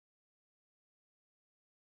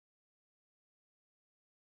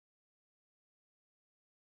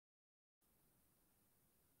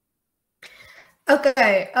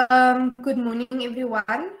Okay, good morning,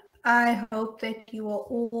 everyone. I hope that you are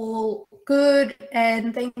all good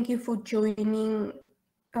and thank you for joining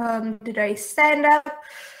today's stand-up.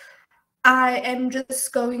 I am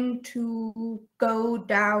just going to go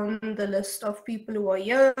down the list of people who are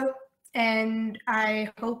here, and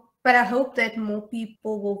I hope that more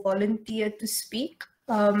people will volunteer to speak,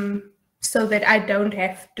 so that I don't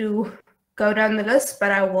have to go down the list,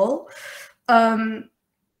 but I will.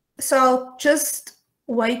 So I'll just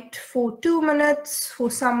wait for 2 minutes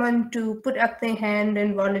for someone to put up their hand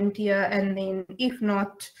and volunteer, and then if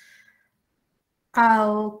not,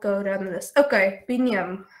 I'll go down the list. Okay,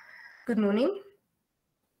 Binyam, good morning.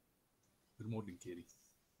 Good morning, Katie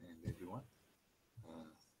and everyone.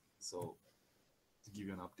 So, to give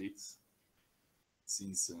you an update,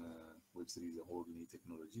 since Web3 is a whole new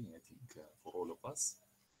technology, I think for all of us,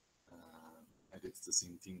 I guess the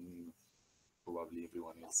same thing probably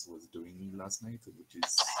everyone else was doing last night, which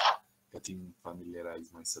is getting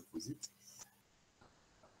familiarized myself with it.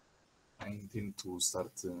 I intend to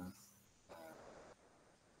start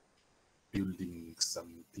building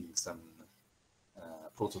some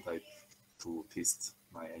prototype to test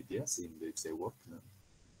my ideas, and if they work,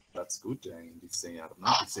 that's good. And if they are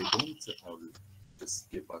not, if they don't, I will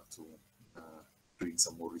just get back to doing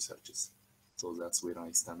some more researches. So that's where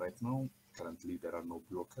I stand right now. Currently, there are no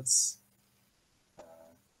blockers.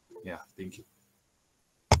 Yeah, thank you.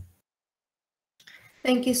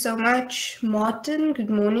 Thank you so much, Martin.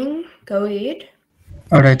 Good morning. Go ahead.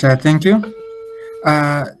 All right, thank you.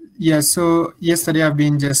 Yeah, so yesterday I've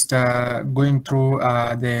been just going through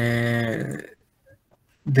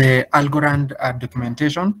the Algorand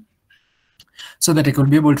documentation so that I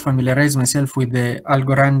could be able to familiarize myself with the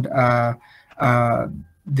Algorand,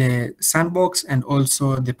 the sandbox, and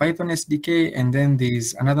also the Python SDK, and then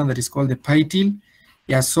there's another that is called the PyTil.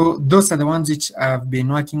 Yeah, so those are the ones which I've been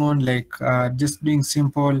working on, like just doing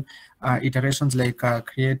simple iterations like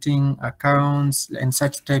creating accounts and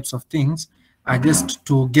such types of things, just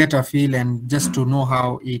to get a feel and just to know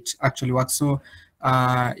how it actually works. So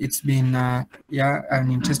it's been yeah,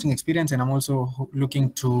 an interesting experience, and I'm also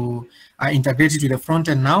looking to integrate it with the front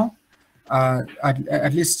end now,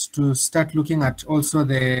 at least to start looking at also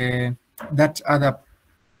that other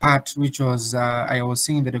part which was I was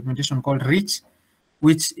seeing in the documentation called Reach,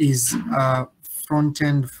 which is front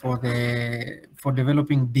end for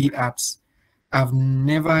developing D apps. I've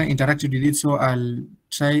never interacted with it, so I'll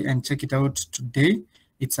try and check it out today.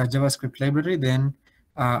 It's a JavaScript library. Then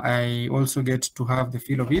I also get to have the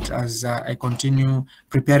feel of it as I continue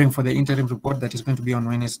preparing for the interim report that is going to be on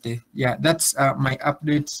Wednesday. Yeah, that's my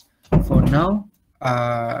update for now.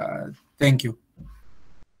 Thank you.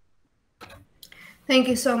 Thank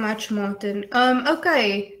you so much, Martin.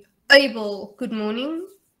 Okay, Abel, good morning.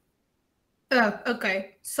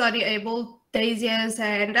 Okay. Sorry, Abel. Daisy has her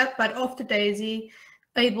hand up, but after Daisy,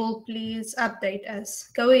 Abel, please update us.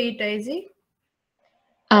 Go ahead, Daisy.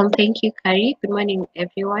 Thank you, Kari. Good morning,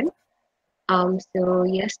 everyone. So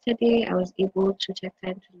yesterday I was able to take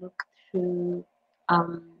time to look through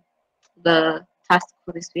the task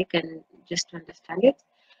for this week and just to understand it.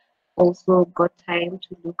 Also got time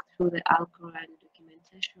to look through the Algorand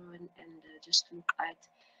documentation and just look at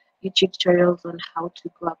YouTube tutorials on how to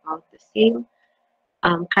go about the same.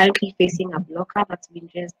 I'm currently facing a blocker that's been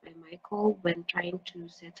raised by Michael when trying to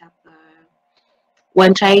start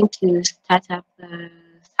up the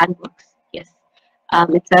sandbox. Yes.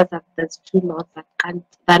 It says that there's two nodes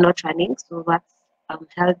they're not running, so that's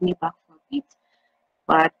held me back for a bit.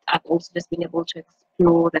 But I've also just been able to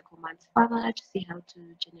explore the commands further to see how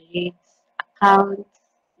to generate accounts,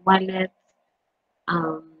 wallets.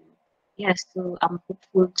 Yes, so I'm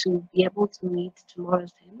hopeful to be able to meet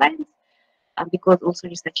tomorrow's deadlines, because also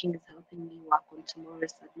researching is helping me work on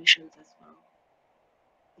tomorrow's submissions as well.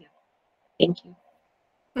 Yeah, thank you.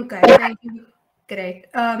 Okay, thank you. Great.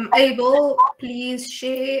 Abel, please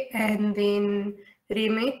share, and then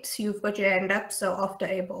Remit, you've got your hand up, so after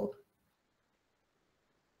Abel.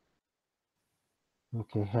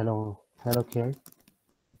 Okay, hello, Kerry.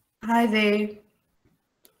 Hi there.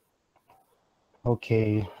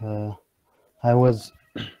 Okay, I was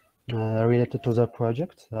related to the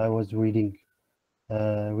project. I was reading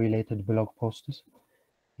related blog posts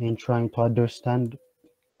and trying to understand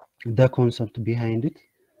the concept behind it.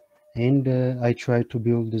 And I tried to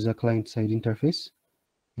build the client-side interface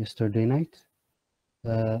yesterday night.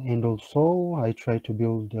 And also I tried to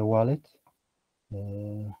build a wallet,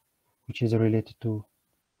 which is related to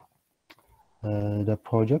the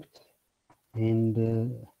project. And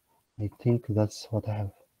I think that's what I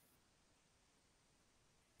have.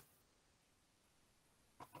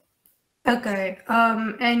 Okay.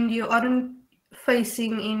 And you aren't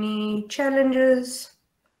facing any challenges?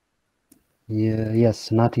 Yeah,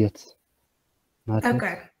 yes, not yet. Not yet.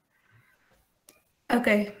 Okay.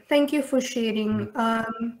 Okay. Thank you for sharing.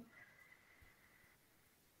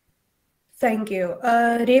 Thank you.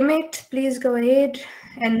 Remit, please go ahead.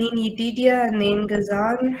 And then Yedidia and then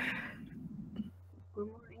Gazan. Good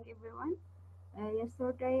morning, everyone.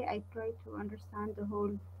 Yesterday, I tried to understand the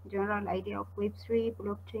whole general idea of Web3,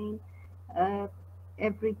 blockchain, uh,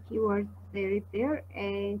 every keyword there is there.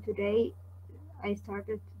 And today, I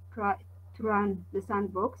started to run the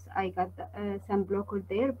sandbox. I got some blocker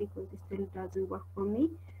there because it still doesn't work for me.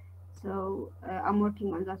 So I'm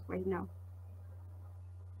working on that right now.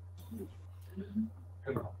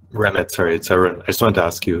 Remit, sorry, it's Arun. I just wanted to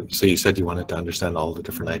ask you, so you said you wanted to understand all the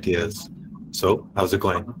different ideas. So how's it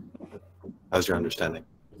going? How's your understanding?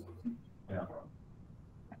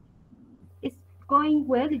 It's going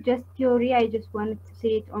well, just theory. I just wanted to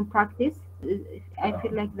see it on practice. I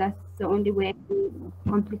feel like that's the only way to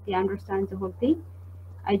completely understand the whole thing.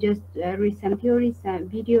 I just read some theories, some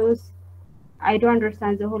videos. I don't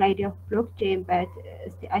understand the whole idea of blockchain, but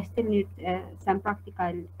I still need some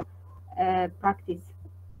practical practice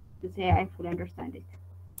to say I fully understand it.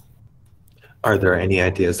 Are there any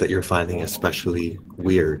ideas that you're finding especially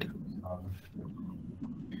weird?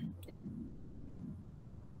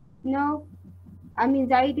 No, I mean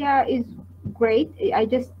the idea is great. I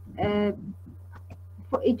just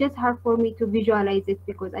it's just hard for me to visualize it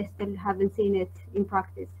because I still haven't seen it in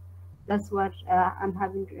practice. That's what I'm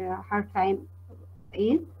having a hard time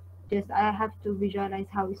in. Just I have to visualize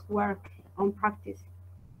how it works on practice.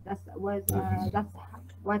 That's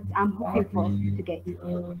what I'm hoping for to get.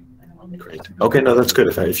 Great. Okay, no, that's good.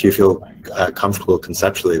 If you feel comfortable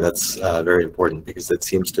conceptually, that's very important because it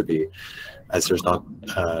seems to be, as there's not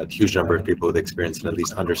a huge number of people with experience, and at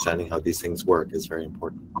least understanding how these things work is very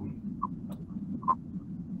important.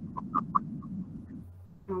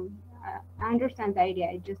 I understand the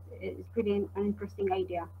idea. It's pretty an interesting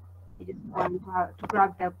idea. I just want to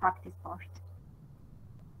grab the practice part.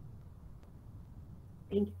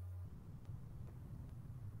 Thank you.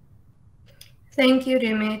 Thank you,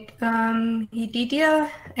 Remit. Yedidia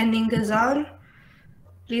and then Gazan,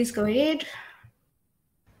 please go ahead.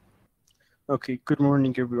 Okay, good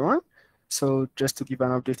morning, everyone. So just to give an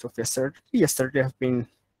update of yesterday I've been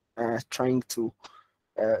trying to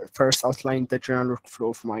first outline the general workflow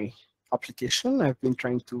of my application. I've been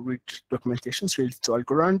trying to read documentations related to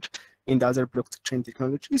Algorand and other blockchain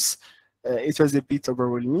technologies. It was a bit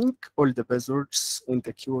overwhelming, all the buzzwords and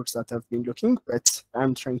the keywords that I've been looking, but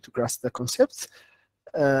I'm trying to grasp the concept.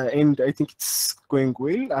 And I think it's going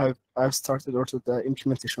well. I've started also the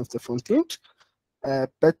implementation of the front end,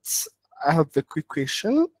 but I have a quick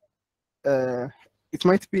question. It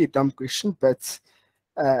might be a dumb question, but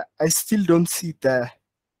I still don't see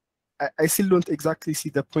I still don't exactly see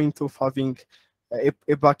the point of having a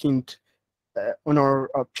backend on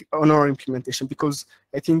our implementation, because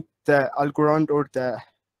I think the Algorand or the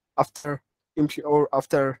after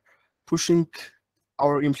pushing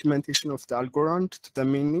our implementation of the Algorand to the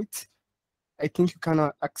mainnet, I think you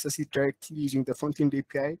can access it directly using the front-end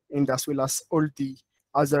API, and as well as all the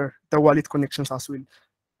wallet connections as well.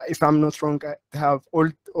 If I'm not wrong, I have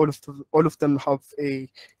all of them have a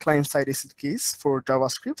client-side SDKs for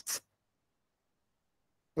JavaScript,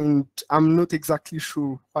 and I'm not exactly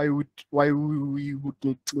sure why we would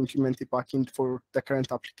need to implement a backend for the current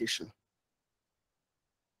application.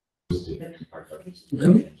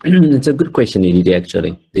 It's a good question, indeed.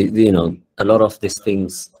 Actually, a lot of these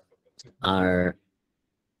things are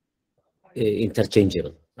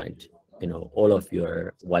interchangeable, right? All of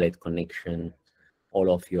your wallet connection, all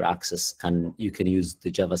of your access you can use the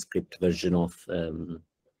JavaScript version of the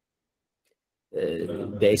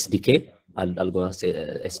SDK, Algorand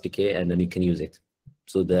SDK, and then you can use it.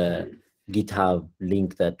 So the GitHub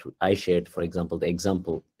link that I shared, for example, the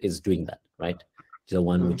example is doing that, right? The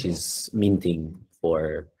one which is minting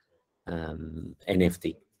for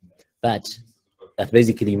NFT. But that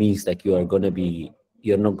basically means that you're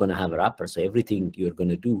not going to have a wrapper. So everything you're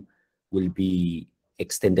going to do will be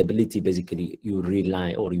extendability. Basically, you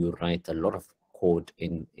rely or you write a lot of code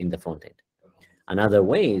in the front end. Another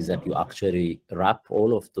way is that you actually wrap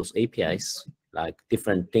all of those APIs like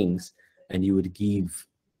different things, and you would give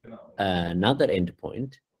another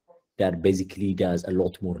endpoint that basically does a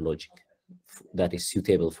lot more logic that is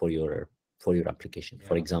suitable for your application.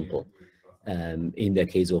 For example, in the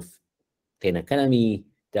case of 10 Academy,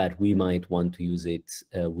 that we might want to use it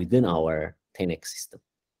within our 10x system,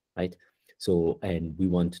 right? So, and we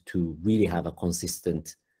want to really have a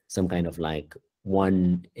consistent, some kind of like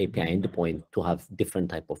one API endpoint to have different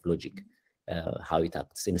type of logic, how it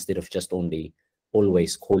acts, instead of just only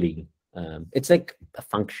always calling. It's like a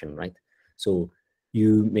function, right? So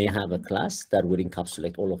you may have a class that would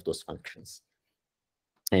encapsulate all of those functions.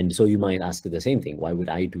 And so you might ask the same thing, why would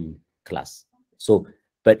I do class? So,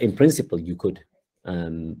 but in principle you could,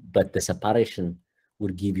 but the separation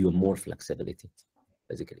would give you more flexibility,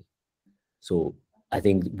 basically. So I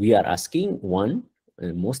think we are asking, one,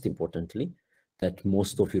 and most importantly, that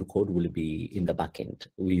most of your code will be in the backend.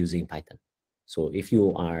 We're using Python. So if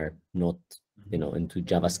you are not, into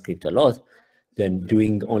JavaScript a lot, then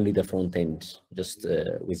doing only the front end just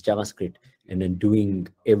with JavaScript, and then doing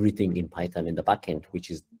everything in Python in the backend, which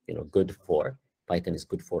is good for Python is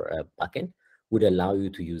good for a backend, would allow you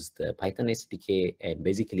to use the Python SDK, and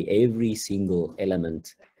basically every single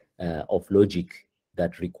element of logic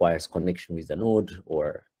that requires connection with the node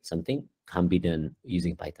or something can be done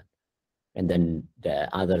using Python. And then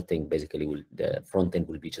the other thing, basically, the front end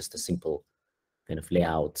will be just a simple kind of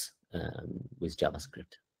layout with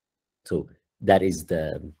JavaScript. So that is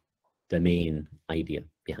the main idea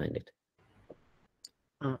behind it.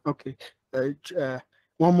 Okay.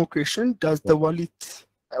 One more question. Does the wallet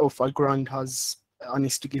of Algorand has an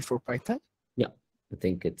SDK for Python? Yeah, I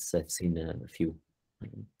think I've seen a few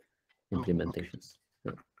implementations.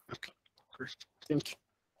 Okay. Okay, great. Thank you.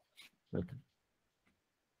 Okay.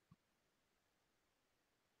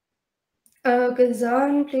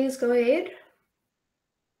 Ghazan, please go ahead.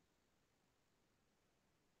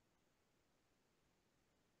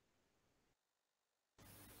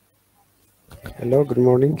 Hello, good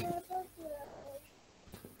morning.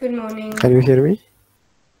 Good morning. Can you hear me?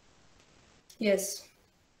 Yes.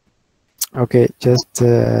 Okay, just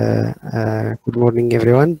good morning,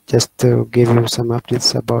 everyone. Just to give you some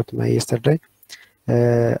updates about my yesterday.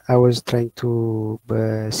 I was trying to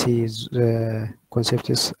see the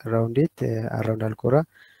concepts around it, around Algora,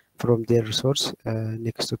 from their resource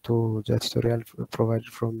next to the tutorial provided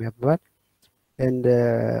from Yabban. And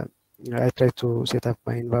I tried to set up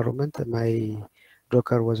my environment. My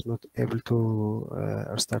Docker was not able to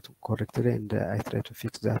start correctly, and I tried to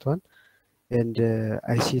fix that one. And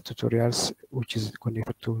I see tutorials which is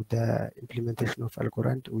connected to the implementation of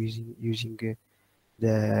Algorand using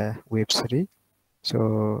the Web3.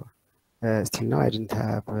 So still now I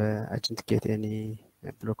didn't get any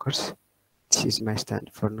blockers. This is my stand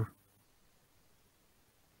for now.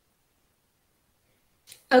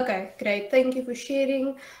 Okay, great. Thank you for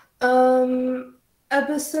sharing.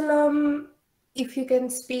 Abusalam, if you can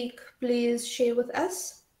speak, please share with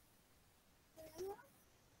us.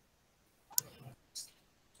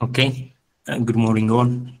 Okay. Good morning, all.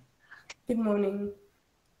 Good morning.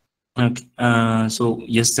 Okay. So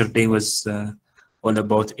yesterday was all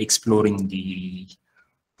about exploring the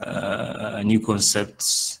new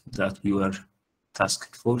concepts that we were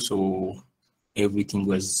tasked for. So everything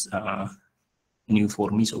was new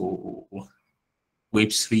for me. So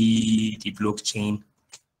Web3, the blockchain,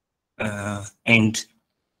 and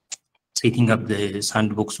setting up the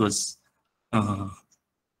sandbox was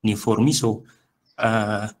new for me. So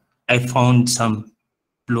I found some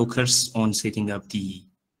blockers on setting up the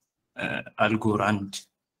Algorand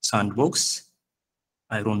sandbox.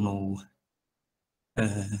 I don't know.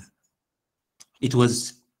 It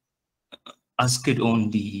was asked on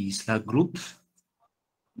the Slack group.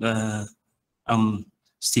 I'm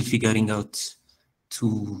still figuring out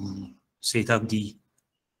to set up the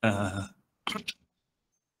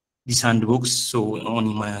sandbox so on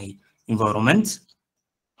my environment.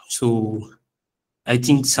 So I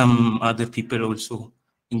think some other people also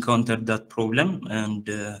encountered that problem, and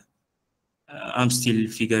I'm still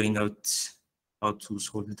figuring out how to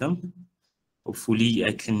solve them. Hopefully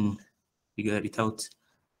I can figure it out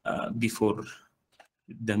before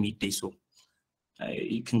the midday, so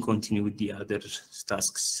I can continue with the other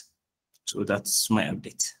tasks. So that's my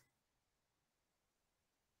update.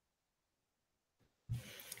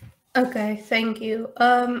 Okay, thank you.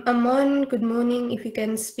 Amon, good morning. If you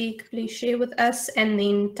can speak, please share with us, and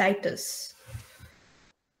then Titus.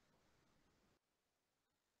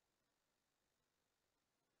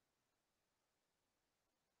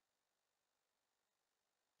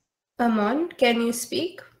 Amon, can you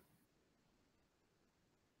speak?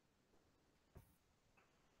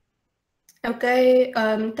 Okay,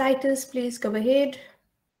 Titus, please go ahead.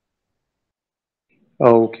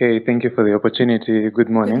 Okay, thank you for the opportunity. Good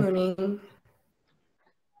morning. Good morning.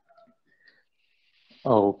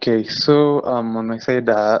 Okay, so on my side,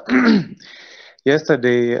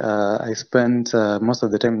 yesterday I spent most of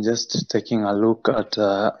the time just taking a look at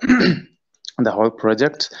the whole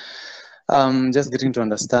project. Just getting to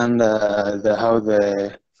understand how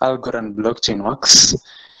the Algorand blockchain works.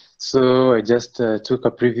 So I just took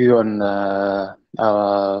a preview on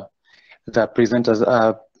the presenters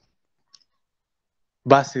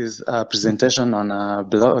Bas's presentation on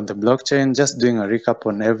the blockchain, just doing a recap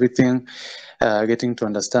on everything, getting to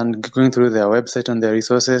understand, going through their website and their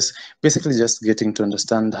resources, basically just getting to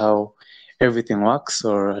understand how everything works,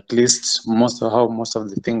 or at least how most of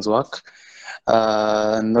the things work.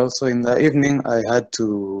 And also in the evening, I had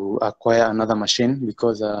to acquire another machine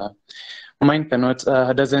because mine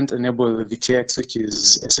doesn't enable VTX, which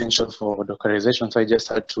is essential for Dockerization. So I just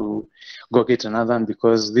had to go get another one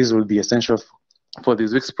because this will be essential for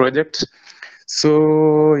this week's project.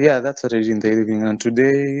 So yeah, that's what I did in the evening. And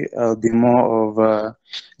today I'll be more of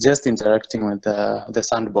just interacting with the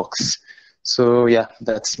sandbox. So yeah,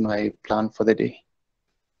 that's my plan for the day.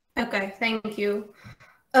 Okay, thank you.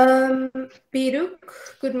 Biruk,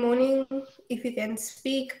 good morning. If you can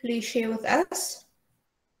speak, please share with us.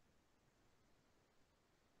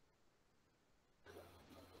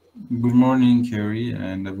 Good morning, Kerry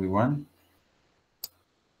and everyone.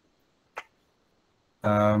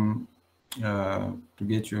 To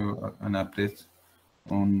get you an update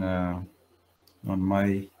on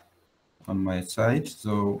my side.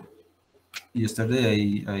 So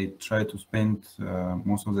yesterday I tried to spend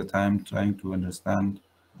most of the time trying to understand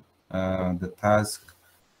the task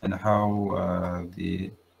and how the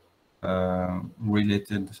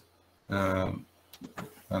related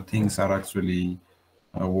things are actually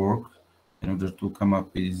work in order to come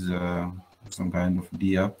up with some kind of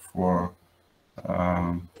DApp for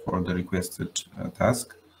the requested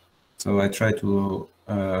task. So I try to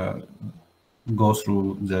go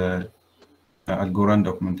through the Algorand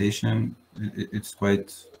documentation. It's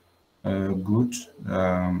quite good,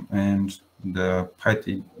 and the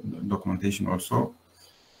Python documentation also.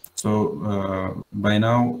 So by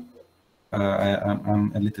now,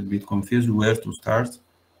 I'm a little bit confused where to start.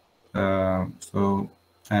 So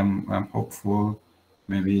I'm hopeful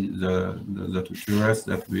maybe the tutorials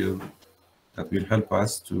that will help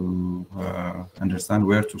us to understand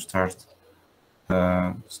where to start.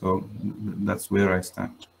 So that's where I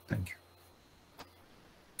stand. Thank you.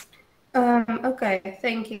 Okay,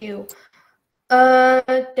 thank you.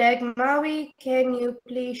 Dagmawi, can you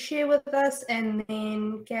please share with us, and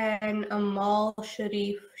then can Amal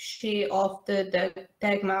Sharif share after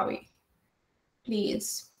Dagmawi,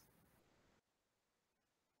 please?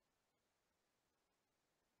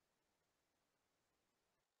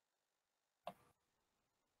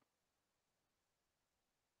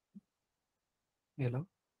 Hello.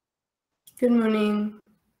 Good morning.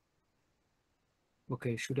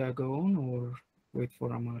 Okay, should I go on or wait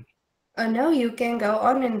for Amal? No, you can go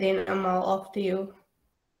on, and then Amal after you.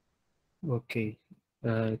 Okay,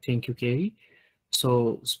 thank you, Kay.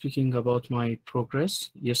 So speaking about my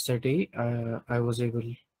progress, yesterday I was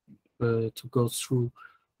able to go through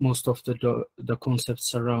most of the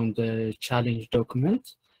concepts around the challenge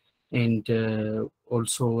document, and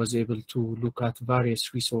also was able to look at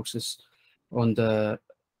various resources on the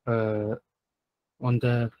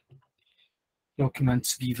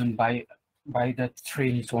documents given by the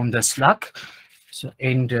trainees on the Slack. So,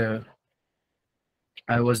 and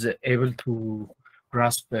I was able to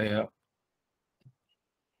grasp the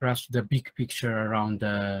big picture around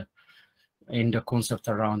the concept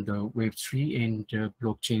around the Web3 and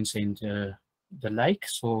blockchains and the like.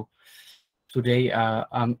 So today,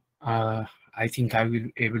 I think I will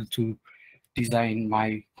be able to design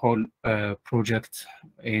my whole project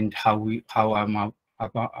and how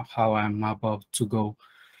I'm about to go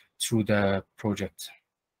through the project.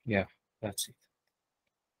 Yeah, that's it.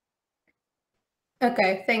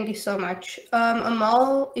 Okay, thank you so much.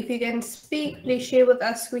 Amal, if you can speak, please share with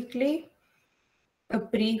us quickly a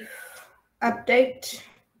brief update.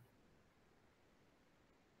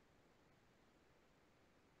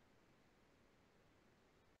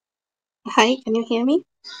 Hi, can you hear me?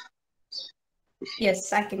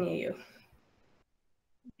 Yes, I can hear you.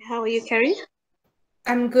 How are you, Carrie?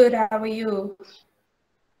 I'm good. How are you?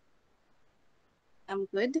 I'm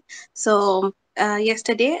good. So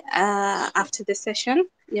yesterday, after the session,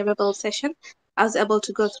 the Rebel session, I was able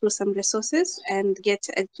to go through some resources and get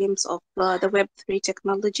a glimpse of the Web3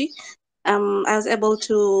 technology. I was able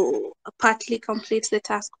to partly complete the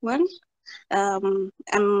task one. I'm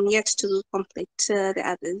yet to complete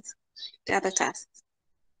the other tasks.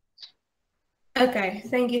 Okay,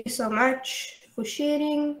 thank you so much for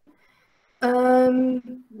sharing.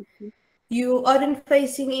 You aren't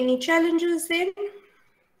facing any challenges then?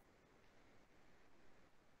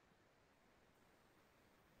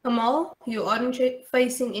 Amal, you aren't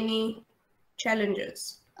facing any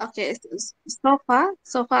challenges? Okay, so far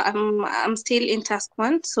I'm still in task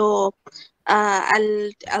 1, so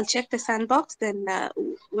I'll check the sandbox, then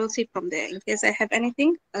we'll see from there. In case I have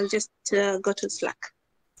anything, I'll just go to Slack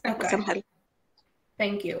for some help.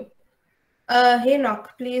 Thank you.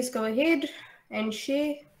 Enoch, please go ahead and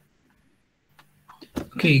share.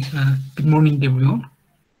 Okay, good morning, everyone.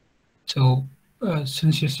 So,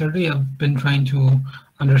 since yesterday, I've been trying to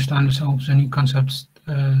understand some of the new concepts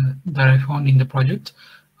that I found in the project.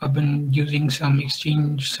 I've been using some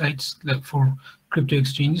exchange sites like for crypto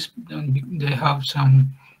exchanges, and they have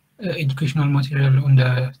some educational material on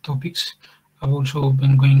the topics. I've also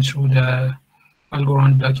been going through the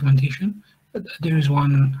Algorand documentation. There is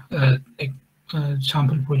one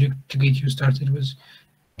sample project to get you started with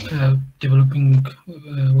developing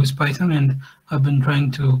with Python, and I've been trying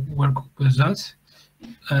to work with that.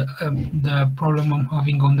 The problem I'm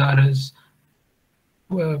having on that is,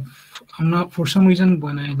 well, I'm not, for some reason,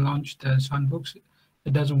 when I launched the sandbox,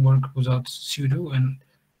 it doesn't work without sudo, and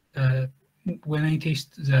when I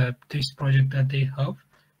test the test project that they have,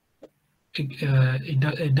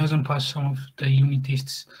 it doesn't pass some of the unit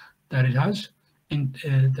tests that it has, and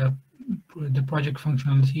the project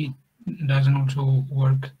functionality doesn't also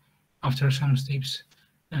work after some steps,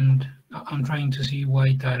 and I'm trying to see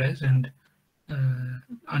why that is and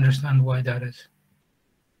understand why that is.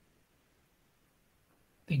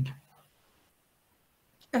 Thank you.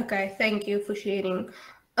 Okay, thank you for sharing.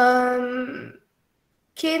 Ken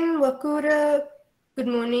Wakura, good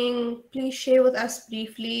morning. Please share with us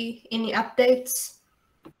briefly any updates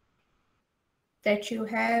that you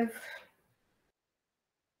have.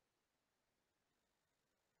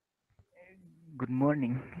 Good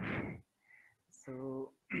morning.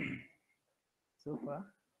 So, so far,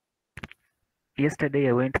 yesterday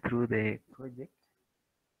I went through the project,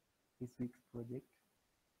 this week's project,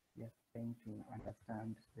 just trying to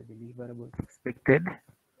understand the deliverables expected.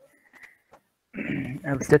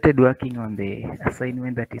 I've started working on the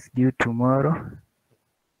assignment that is due tomorrow,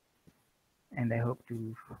 and I hope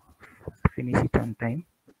to finish it on time.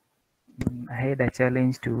 I had a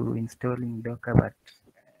challenge to installing Docker, but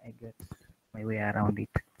I got my way around it.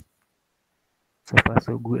 So far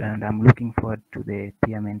so good, and I'm looking forward to the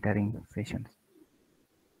peer mentoring sessions.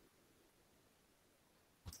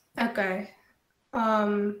 Okay,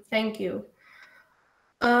 thank you.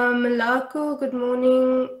 Malako, good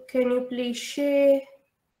morning. Can you please share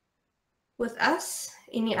with us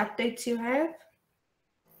any updates you have?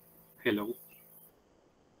 Hello.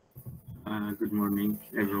 Good morning,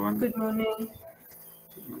 everyone. Good morning.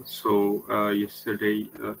 So yesterday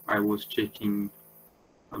I was checking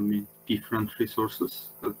different resources,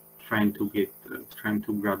 trying to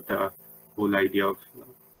grab the whole idea of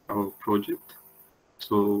our project.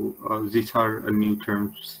 So these are a new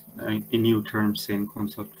terms and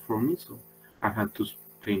concept for me. So I had to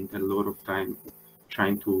spend a lot of time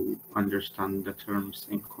trying to understand the terms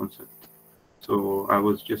and concept. So I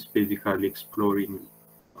was just basically exploring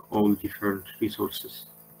all different resources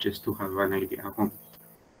just to have an idea on.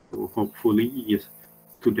 So hopefully, yes,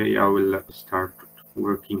 today I will start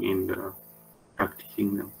working and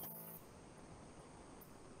practicing them.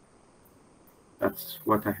 That's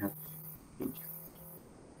what I have. Thank you.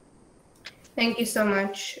 Thank you so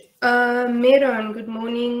much. Meron, good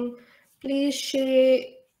morning. Please share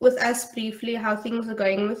with us briefly how things are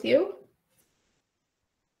going with you.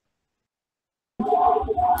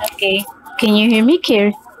 Okay, can you hear me,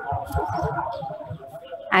 Kiri?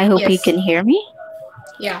 I hope you Yes. can hear me.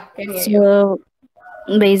 Yeah, can hear you. So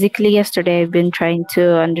basically, yesterday I've been trying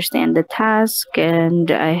to understand the task,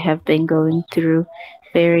 and I have been going through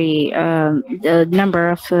a number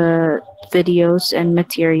of videos and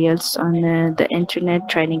materials on the internet,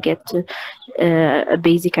 trying to get to a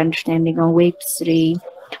basic understanding on Web3,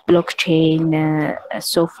 blockchain.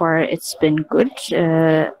 So far, it's been good,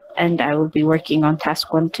 and I will be working on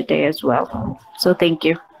task 1 today as well. So thank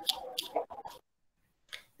you.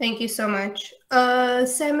 Thank you so much.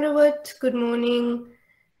 Samrawat, good morning.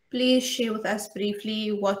 Please share with us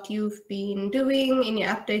briefly what you've been doing, any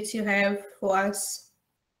updates you have for us.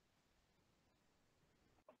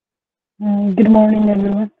 Good morning,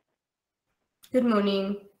 everyone. Good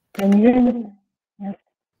morning. Can you hear me? Yes.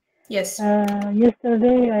 Yes.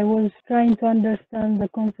 Yesterday, I was trying to understand the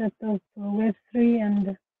concept of Web3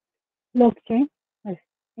 and blockchain.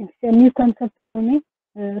 It's a new concept for me.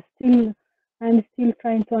 I'm still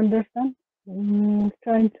trying to understand.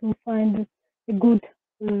 Trying to find a good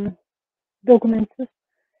documents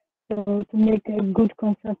to make a good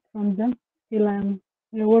concept from them. Still, I'm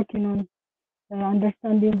working on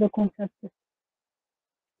understanding the concept.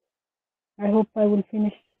 I hope I will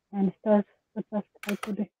finish and start the task for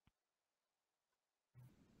today.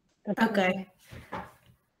 Okay.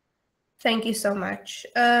 Thank you so much.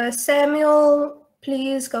 Samuel,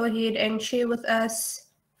 please go ahead and share with us.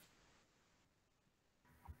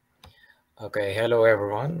 Okay, hello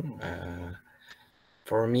everyone.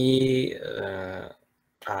 For me,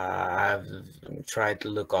 I've tried to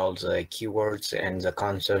look all the keywords and the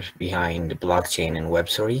concepts behind the blockchain and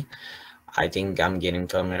Web3. I think I'm getting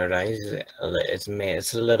familiarized.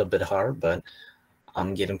 It's a little bit hard, but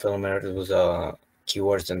I'm getting familiar with the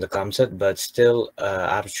keywords and the concept. But still,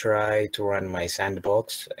 I've tried to run my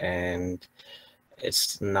sandbox and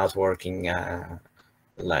it's not working.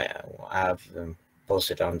 Like I've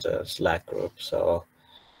posted on the Slack group, so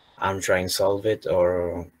I'm trying to solve it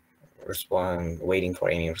or waiting for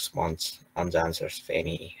any response on the answers if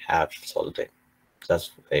any have solved it.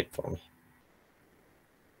 That's it for me.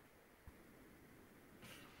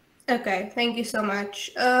 Okay, thank you so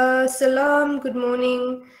much. Salam, good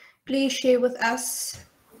morning. Please share with us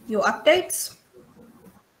your updates.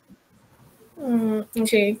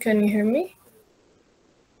 Okay, can you hear me?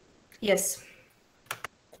 Yes.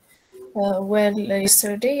 Well,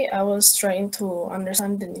 yesterday I was trying to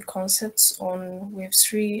understand the new concepts on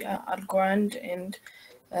Web3, Algorand, and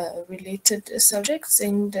related subjects,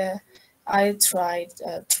 and I tried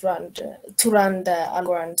to run the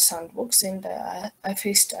Algorand sandbox, and I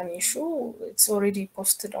faced an issue. It's already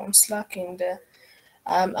posted on Slack, and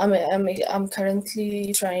I'm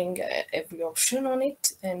currently trying every option on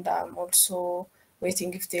it, and I'm also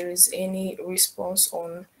waiting if there is any response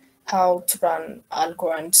on how to run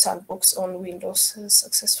Algorand sandbox on Windows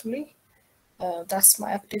successfully. That's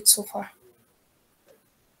my update so far.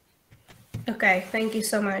 Okay, thank you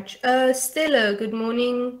so much. Stella, good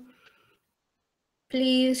morning.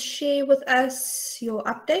 Please share with us your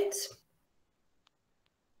updates.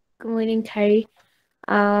 Good morning, Carrie.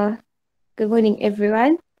 Good morning,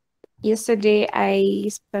 everyone. Yesterday, I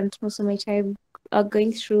spent most of my time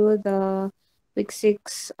going through the week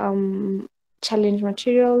 6 challenge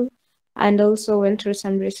material, and also went through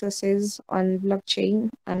some resources on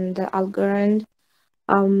blockchain and the Algorand.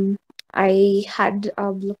 I had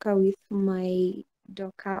a blocker with my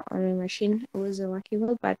Docker on my machine. It wasn't working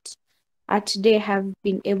well, but today I have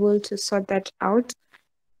been able to sort that out,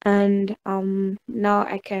 and now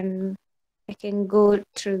I can go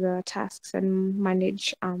through the tasks and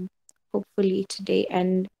manage hopefully today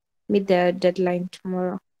and meet the deadline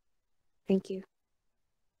tomorrow. Thank you.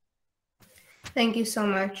 Thank you so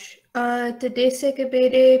much. Tadese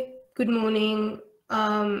Kabede, good morning.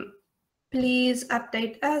 Please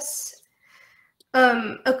update us.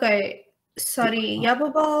 Okay, sorry,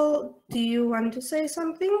 Yababal, do you want to say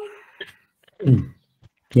something?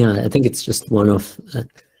 Yeah, I think it's just one of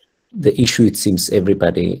the issue it seems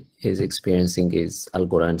everybody is experiencing is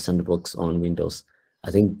Algorand Sandbox on Windows.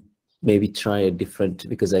 I think maybe try a different,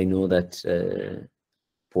 because I know that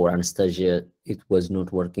for Anastasia, it was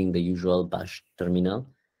not working the usual bash terminal,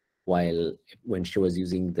 while when she was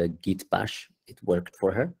using the git bash, it worked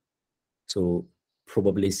for her. So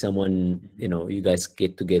probably someone, you guys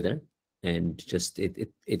get together and just,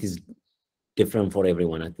 it is different for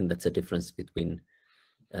everyone. I think that's a difference between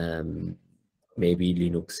maybe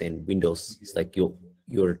Linux and Windows. It's like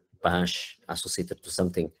your bash associated to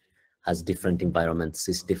something has different environments,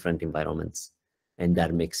 is different environments, and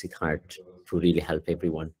that makes it hard to really help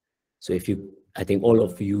everyone. So I think all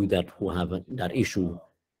of you who have that issue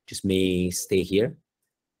just may stay here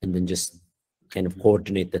and then just kind of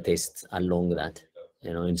coordinate the tests along that,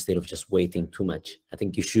 instead of just waiting too much. I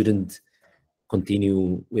think you shouldn't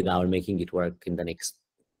continue without making it work in the next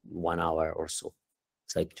 1 hour or so.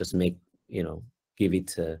 It's like just give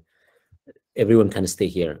it, everyone can stay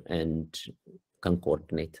here and can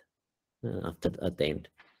coordinate at the end.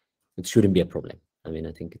 It shouldn't be a problem. I mean,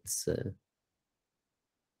 I think it's,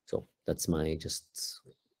 so that's my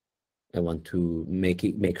I want to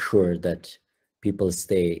make sure that people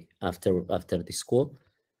stay after this call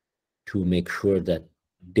to make sure that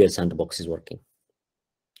their sandbox is working.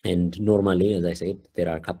 And normally, as I said, there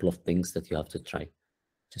are a couple of things that you have to try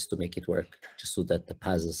just to make it work, just so that the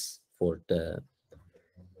passes for the,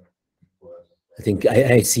 I think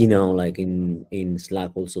I see now, like in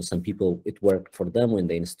Slack also, some people, it worked for them when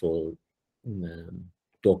they install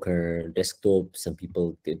Docker desktop. Some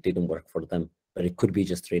people, it didn't work for them, but it could be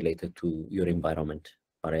just related to your environment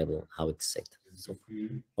variable, how it's set. So,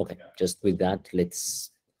 okay, just with that,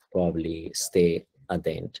 let's probably stay at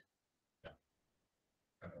the end.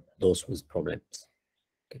 Those with problems.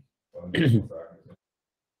 Okay.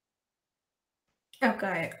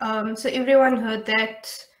 Okay, so everyone heard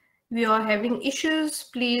that If you are having issues,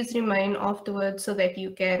 please remain afterwards so that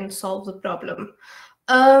you can solve the problem.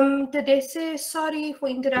 Tadesse, sorry for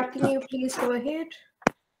interrupting you. Please go ahead.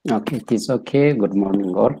 Okay, it is okay. Good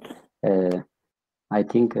morning, all. I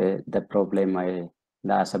think the problem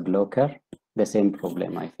as a blocker, the same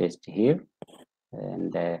problem I faced here,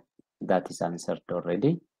 and that is answered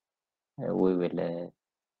already. We will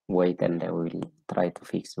wait and we will try to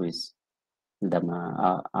fix with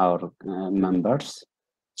our members.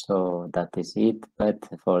 So that is it. But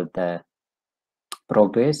for the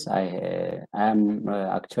progress, I am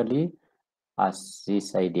actually, as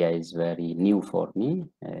this idea is very new for me,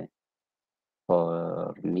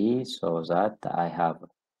 so that I have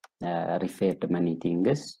referred many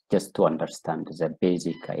things just to understand the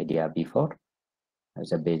basic idea before,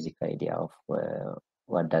 the basic idea of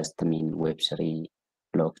what does it mean Web3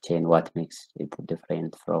 blockchain, what makes it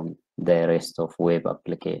different from the rest of web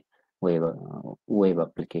applications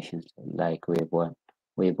like Web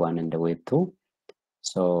 1 and the Web 2.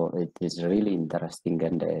 So it is really interesting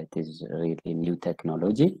and it is really new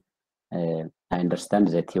technology. I understand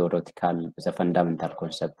the theoretical, the fundamental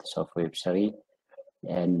concepts of Web3,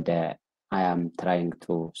 and I am trying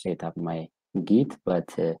to set up my Git, but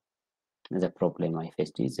the problem I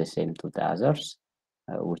faced is the same to the others,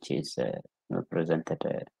 which is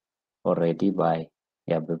presented already by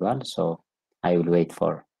Yabubal. So I will wait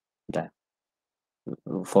for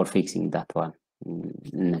fixing that one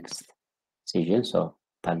next session. So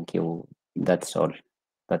thank you. That's all.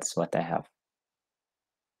 That's what I have.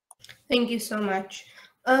 Thank you so much.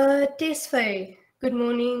 Tesfaye, good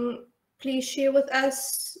morning. Please share with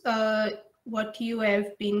us what you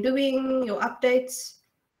have been doing, your updates.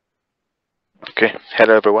 Okay,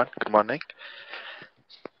 hello everyone, good morning.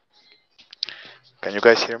 Can you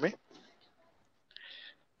guys hear me?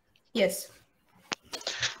 Yes.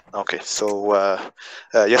 Okay, so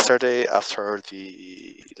yesterday after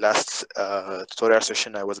the last tutorial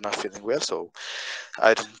session, I was not feeling well, so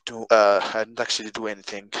I didn't actually do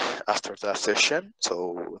anything after that session.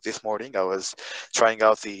 So this morning I was trying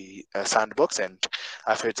out the sandbox, and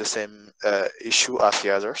I faced the same issue as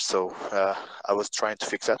the others. So I was trying to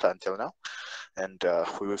fix that until now, and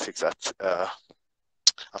we will fix that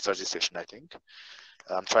after this session, I think.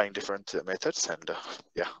 I'm trying different methods, and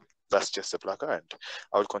yeah, that's just a blocker, and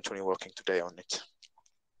I will continue working today on it.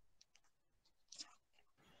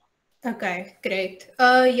 Okay, great.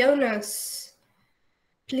 Jonas,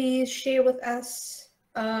 please share with us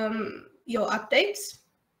your updates.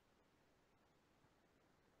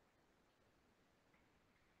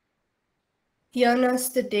 Jonas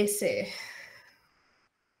Tadesse,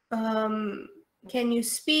 can you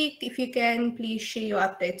speak? If you can, please share your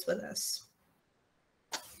updates with us.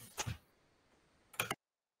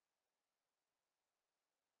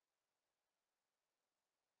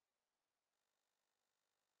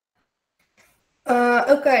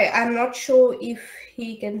 Okay, I'm not sure if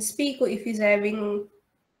he can speak or if he's having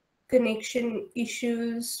connection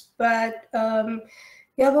issues, but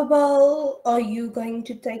Yababal, are you going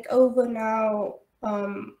to take over now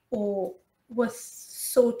or with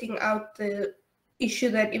sorting out the issue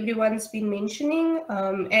that everyone's been mentioning?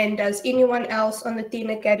 And does anyone else on the 10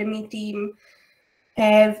 Academy team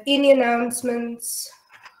have any announcements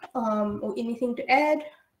or anything to add?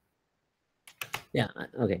 Yeah,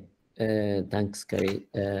 okay. Thanks, Kari.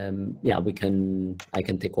 Yeah, I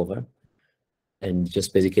can take over. And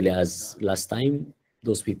just basically as last time,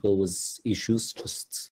 those people with issues, just